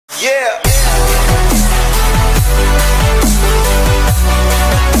Yeah.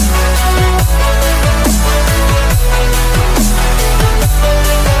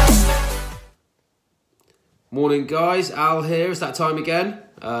 Morning guys, Al here, it's that time again.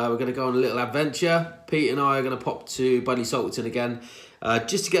 We're going to go on a little adventure. Pete and I are going to pop to Budleigh Salterton again,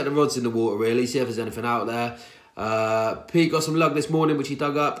 just to get the rods in the water really, see if there's anything out there. Pete got some lug this morning which he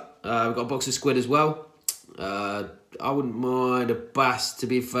dug up. We've got a box of squid as well. I wouldn't mind a bass to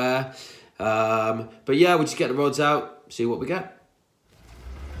be fair. But yeah, we'll just get the rods out, see what we get.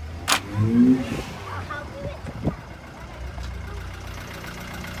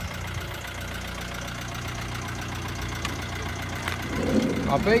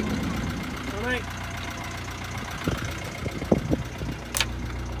 Hi Pete. All right.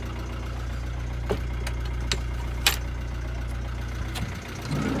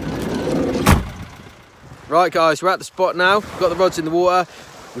 Right guys, we're at the spot now. We've got the rods in the water.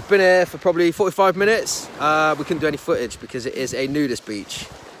 We've been here for probably 45 minutes. We couldn't do any footage because it is a nudist beach.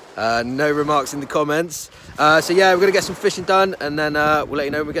 No remarks in the comments. So yeah, we're gonna get some fishing done and then we'll let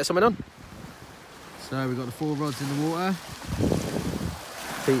you know when we get something on. So we've got the 4 rods in the water.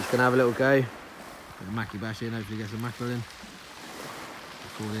 Pete's gonna have a little go. Put the mackie bash in, hopefully get some mackerel in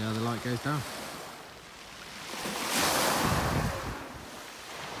before the other light goes down.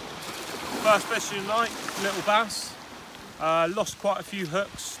 First fishing night, little bass. Lost quite a few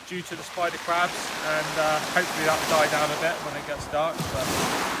hooks due to the spider crabs, and hopefully that'll die down a bit when it gets dark. But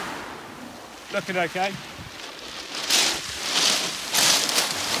looking okay.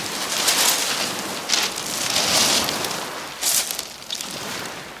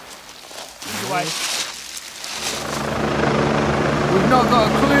 Way. We've not got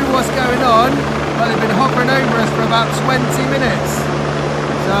a clue what's going on, but they've been hovering over us for about 20 minutes.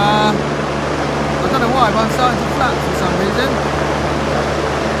 So, I don't know why, but I'm starting to flap for some reason.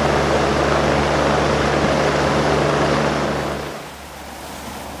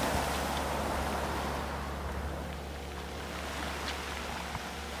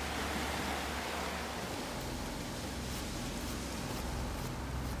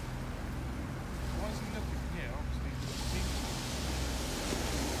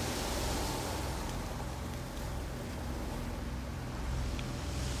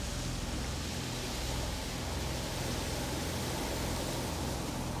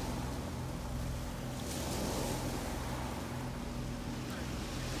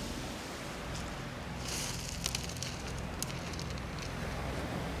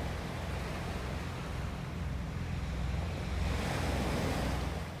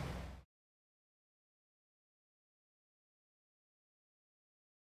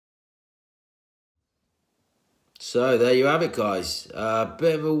 So there you have it guys, a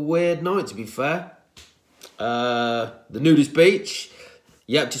bit of a weird night to be fair. The Nudist Beach,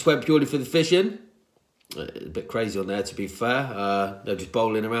 yep, just went purely for the fishing. A bit crazy on there to be fair, they're just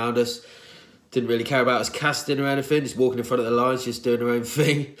bowling around us. Didn't really care about us casting or anything, just walking in front of the lines, just doing their own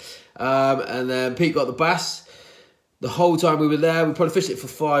thing. And then Pete got the bass. The whole time we were there, we probably fished it for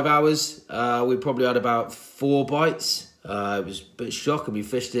 5 hours. We probably had about 4 bites. It was a bit shocking, we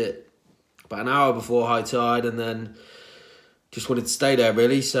fished it about an hour before high tide and then just wanted to stay there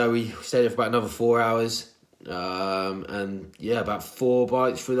really, so we stayed there for about another 4 hours, and yeah, about 4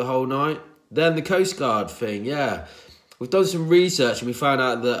 bites through the whole night. Then the Coast Guard thing, yeah, we've done some research and we found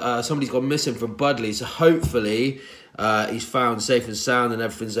out that somebody's gone missing from Budleigh, so hopefully he's found safe and sound and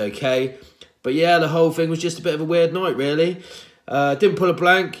everything's okay. But yeah, the whole thing was just a bit of a weird night really. Didn't pull a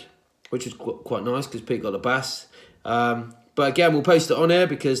blank, which was quite nice because Pete got the bass. But again, we'll post it on here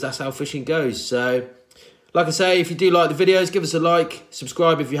because that's how fishing goes. So, like I say, if you do like the videos, give us a like,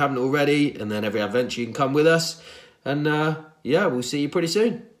 subscribe if you haven't already, and then every adventure you can come with us. And yeah, we'll see you pretty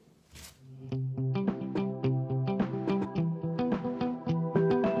soon.